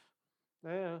them?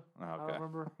 Yeah, Oh, I okay. don't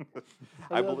remember.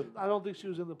 I believe. I don't think she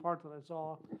was in the part that I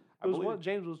saw. I It was believe- what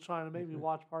James was trying to make me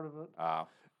watch part of it.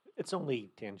 It's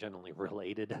only tangentially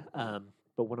related.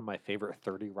 But one of my favorite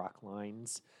 30 Rock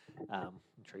lines,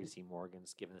 Tracy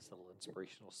Morgan's giving this little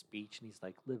inspirational speech, and he's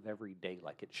like, "Live every day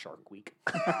like it's Shark Week."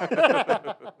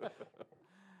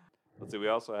 Let's see. We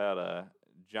also had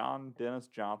John Dennis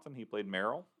Johnson. He played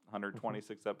Merrill.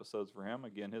 126 episodes for him.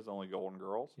 Again, his only Golden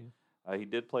Girls. Yeah. He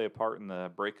did play a part in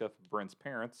the breakup of Brent's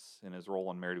parents in his role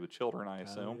in Married with Children, I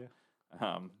assume.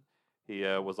 He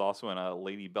was also in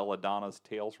Lady Belladonna's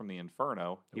Tales from the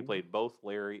Inferno. He Ooh. played both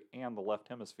Larry and the Left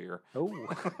Hemisphere. Oh,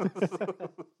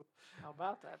 How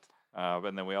about that?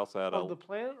 And then we also had Of the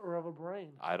planet or of a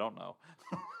brain? I don't know.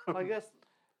 I guess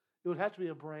it would have to be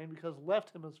a brain because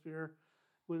left hemisphere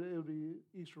would be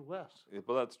east or west,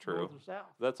 But that's true. north or south.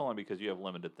 That's only because you have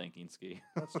limited thinking, Ski.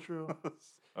 That's true.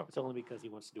 Oh, it's only because he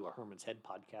wants to do a Herman's Head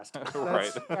podcast.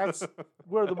 right. That's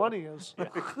where the money is.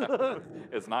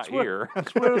 It's not where- here.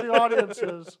 That's where the audience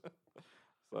is.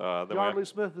 Then we John Lee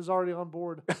Smith is already on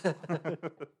board.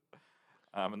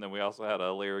 and then we also had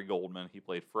Larry Goldman. He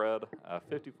played Fred.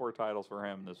 54 titles for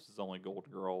him. This is only Golden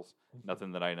Girls.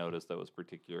 Nothing that I noticed that was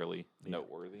particularly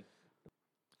noteworthy.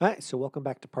 All right, so welcome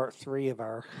back to part 3 of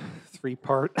our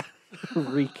 3-part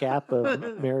recap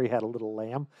of Mary Had a Little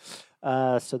Lamb.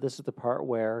 So this is the part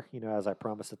where, as I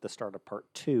promised at the start of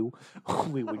part 2,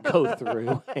 we would go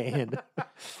through and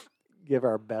give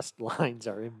our best lines,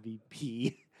 our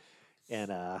MVP,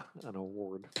 and an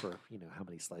award for, how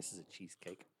many slices of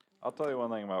cheesecake. I'll tell you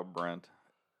one thing about Brent.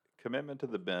 Commitment to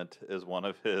the bent is one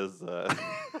of his.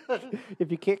 If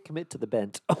you can't commit to the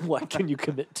bent, what can you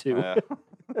commit to?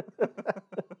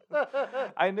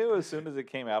 I knew as soon as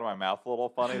it came out of my mouth a little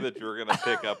funny that you were going to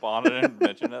pick up on it and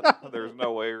mention it. There's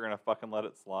no way you're going to fucking let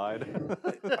it slide.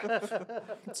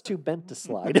 It's too bent to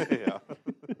slide.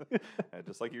 Yeah.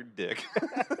 Just like your dick.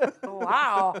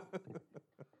 Wow.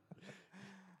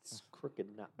 It's crooked,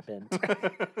 not bent.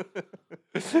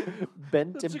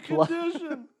 Bent It's a implies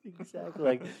condition. exactly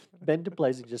like bent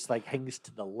implies it just like hangs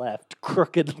to the left.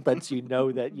 Crooked lets you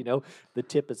know that the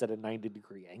tip is at a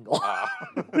 90-degree angle.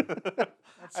 That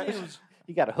seems,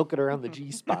 You got to hook it around the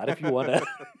G spot if you want to.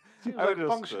 seems I like would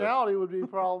just, functionality would be a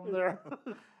problem there.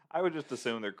 I would just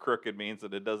assume that crooked means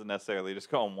that it doesn't necessarily just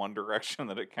go in one direction,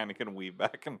 that it kind of can weave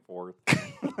back and forth.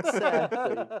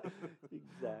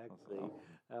 Exactly.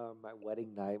 My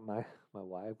wedding night, my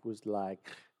wife was like,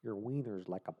 "Your wiener's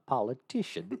like a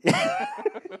politician."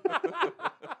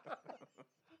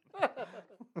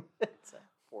 It's a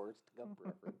Forrest Gump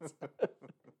reference.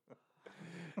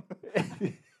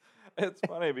 It's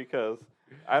funny because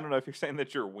I don't know if you're saying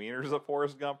that your wiener's a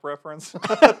Forrest Gump reference or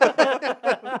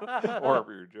if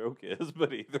your joke is,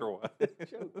 but either way.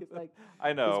 Joke is like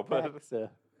I know, his but back's,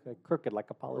 crooked like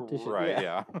a politician. right,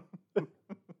 yeah.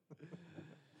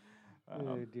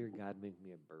 Oh, dear God, make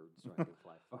me a bird so I can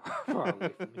fly far away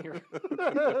from here.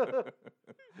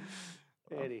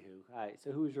 Anywho, all right.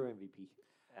 So, who's your MVP,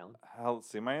 Alan? Let's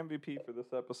see. My MVP for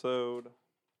this episode,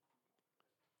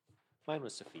 Mine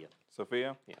was Sophia.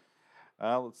 Sophia. Yeah.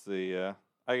 Let's see. I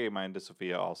gave mine to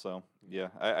Sophia also. Yeah,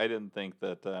 I didn't think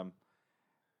that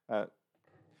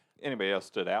anybody else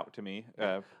stood out to me.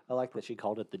 I like that she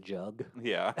called it the jug.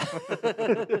 Yeah.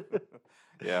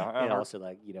 Yeah. And also,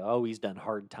 like, he's done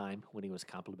hard time when he was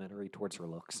complimentary towards her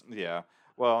looks, Yeah.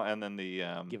 Well, and then the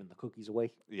giving the cookies away.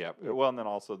 yeah. Well, and then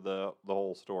also the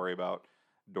whole story about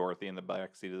Dorothy in the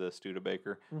backseat of the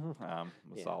Studebaker was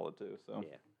Yeah. solid too. So Yeah.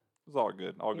 it was all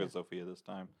good. All Yeah. good, Sophia this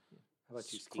time. How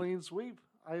about you, Ski? Clean sweep.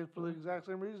 For the exact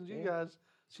same reasons you Yeah. guys.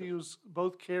 She was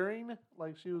both caring,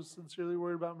 like she was sincerely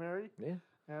worried about Mary, Yeah,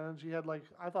 and she had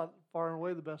I thought far and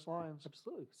away the best lines.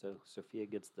 absolutely. So, Sophia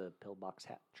gets the pillbox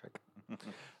hat trick.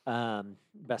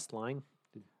 Best line?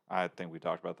 I think we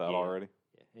talked about that Yeah. already.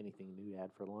 Yeah. Anything new to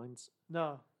add for lines?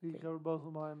 No, he Okay. covered both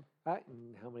of mine. All right.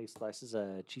 And how many slices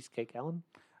of cheesecake, Alan?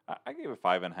 I gave it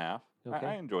 5.5. Okay.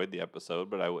 I enjoyed the episode,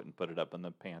 but I wouldn't put it up in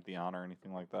the pantheon or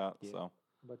anything like that. Yeah. So How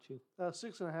about you?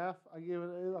 6.5. I gave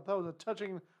it. I thought it was a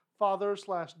touching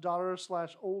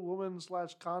father/daughter/old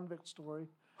woman/convict story.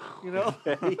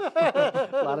 a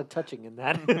lot of touching in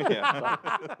that.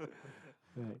 Yeah.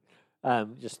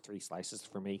 Right. Just 3 slices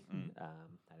for me. Mm.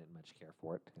 I didn't much care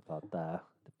for it. I thought the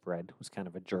bread was kind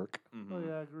of a jerk. mhm. Oh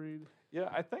yeah, agreed. Yeah,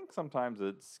 I think sometimes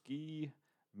it's Ski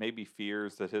maybe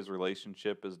fears that his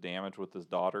relationship is damaged with his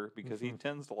daughter because he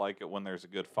tends to like it when there's a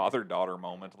good father-daughter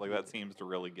moment. Like that seems to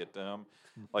really get to him.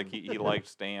 Like he liked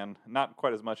Stan, not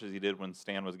quite as much as he did when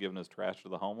Stan was giving his trash to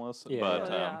the homeless. Yeah.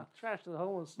 But trash to the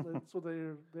homeless. That's what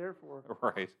they're there for.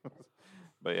 right.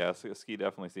 But yeah, Ski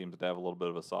definitely seems to have a little bit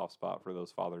of a soft spot for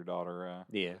those father-daughter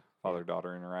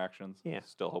father-daughter interactions. Yeah.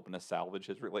 Still hoping to salvage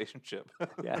his relationship.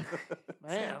 Yeah.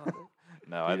 Man,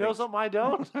 No, you I know think something I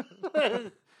don't?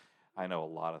 I know a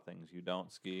lot of things you don't,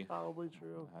 Ski. Probably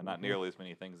true. Not nearly as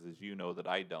many things as you know that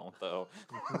I don't, though.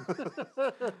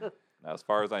 Now, as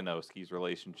far as I know, Ski's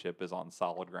relationship is on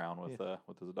solid ground with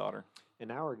his daughter.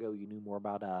 An hour ago, you knew more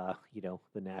about the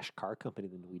Nash Car Company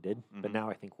than we did, but now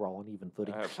I think we're all on even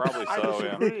footing. Probably I so,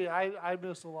 yeah. disagree. I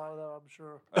missed a lot of that, I'm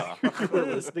sure. We're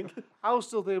listening. I was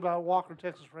still thinking about Walker,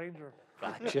 Texas Ranger.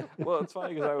 Gotcha. Well, it's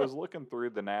funny because I was looking through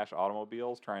the Nash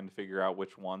automobiles trying to figure out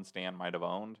which one Stan might have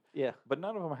owned, Yeah. but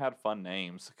none of them had fun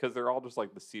names because they're all just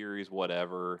like the series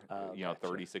whatever, Gotcha.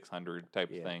 3600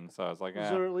 type of thing. So I was like, Was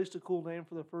there at least a cool name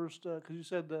for the first? Because you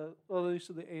said the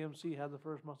AMC had the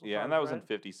first muscle yeah, cars, and that was in right?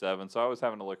 57. So I was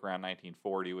having to look around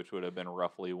 1940, which would have been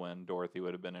roughly when Dorothy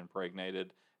would have been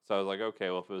impregnated. So I was like,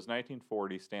 okay, well, if it was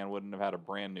 1940, Stan wouldn't have had a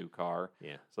brand new car.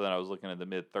 Yeah. So then I was looking at the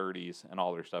mid 30s and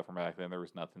all their stuff from back then. There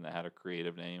was nothing that had a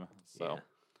creative name. So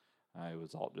it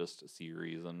was all just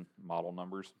series and model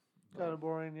numbers. Kind of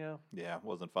boring, yeah. Yeah, it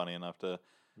wasn't funny enough to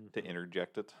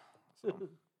interject it. So,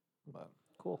 but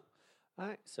Cool. All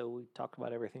right. So we talked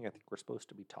about everything I think we're supposed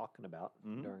to be talking about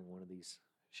Mhm. during one of these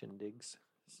shindigs.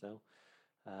 So,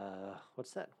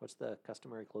 what's that? What's the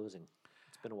customary closing?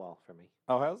 It's been a while for me.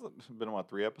 oh, has it been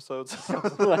 3 episodes?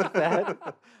 Something like that.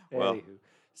 Well. Anywho,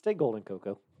 stay golden,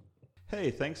 Coco.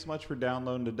 Hey, thanks so much for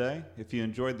downloading today. If you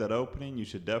enjoyed that opening, you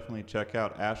should definitely check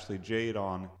out Ashley Jade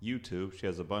on YouTube. She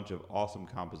has a bunch of awesome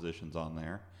compositions on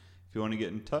there. If you want to get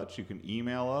in touch, you can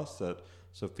email us at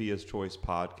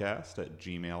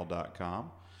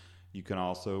sophiaschoicepodcast@gmail.com. You can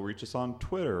also reach us on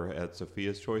Twitter at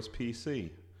Sophia's Choice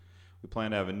PC. We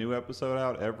plan to have a new episode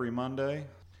out every Monday.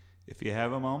 If you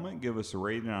have a moment, give us a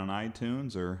rating on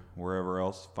iTunes or wherever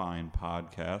else fine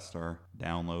podcasts are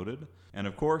downloaded. And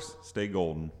of course, stay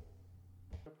golden.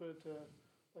 I put it to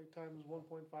like times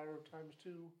 1.5 or times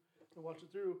 2 to watch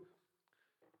it through.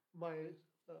 My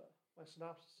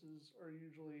synopsises are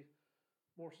usually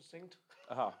more succinct.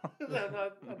 Oh. I'm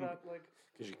not like,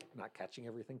 Because you're not catching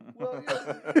everything. well, yeah,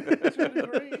 to a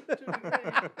degree.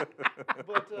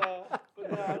 But yeah,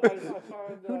 I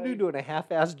find Who knew doing a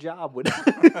half-assed job would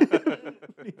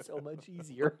be so much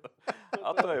easier?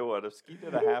 I'll tell you what, if Ski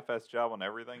did a half-assed job on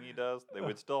everything he does, they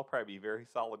would still probably be very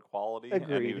solid quality, and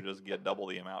he Agreed. would just get double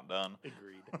the amount done.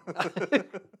 Agreed. But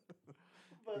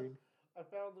I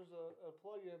found there's a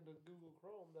plug-in to Google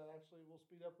Chrome that actually will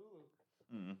speed up Hulu.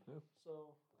 Mm. So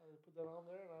I put that on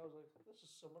there, and I was like, this is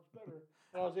so much better.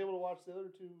 And I was able to watch the other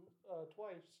two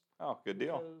twice. Oh, good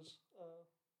deal. Because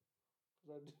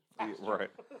I did Yeah, faster. right.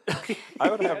 I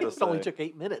would have to It only say, took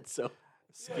 8 minutes, so.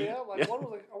 Yeah, like one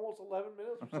was like almost 11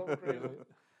 minutes or something crazy.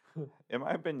 in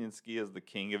my opinion, Ski is the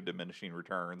king of diminishing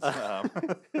returns.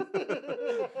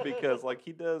 Because, like,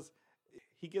 he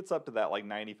gets up to that, like,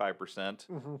 95%,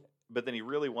 but then he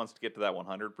really wants to get to that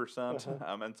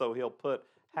 100%. And so he'll put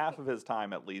half of his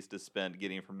time, at least, is spent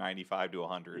getting from 95 to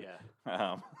 100.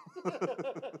 Yeah.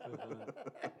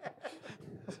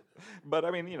 But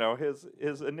I mean,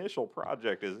 his initial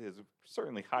project is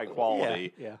certainly high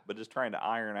quality. Yeah. But just trying to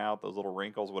iron out those little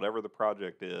wrinkles, whatever the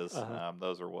project is,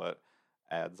 those are what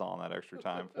adds on that extra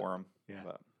time for him. Yeah.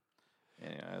 But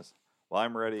anyways, well,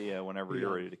 I'm ready whenever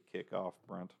you're ready to kick off,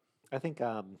 Brent. I think,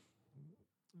 to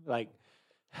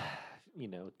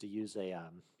use a,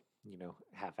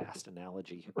 half-assed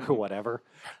analogy or whatever,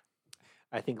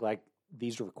 I think, like,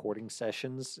 these recording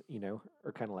sessions,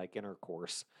 are kind of like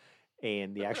intercourse.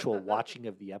 And the actual watching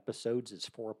of the episodes is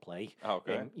foreplay.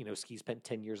 Okay. And, Ski spent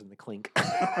 10 years in the clink.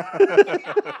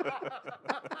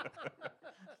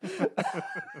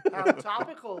 How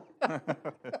topical.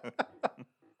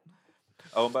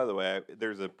 Oh, and by the way,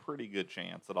 there's a pretty good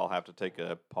chance that I'll have to take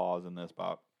a pause in this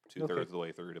about 2/3 of the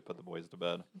way through to put the boys to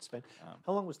bed. It's fine.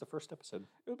 How long was the first episode?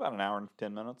 It was about an hour and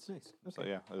 10 minutes. Nice. So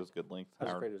yeah, it was good length. I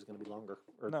was Hour- afraid it was going to be longer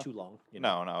or No. too long.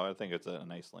 No, I think it's a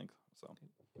nice length. So.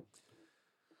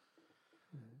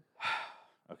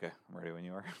 Okay, I'm ready when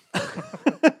you are.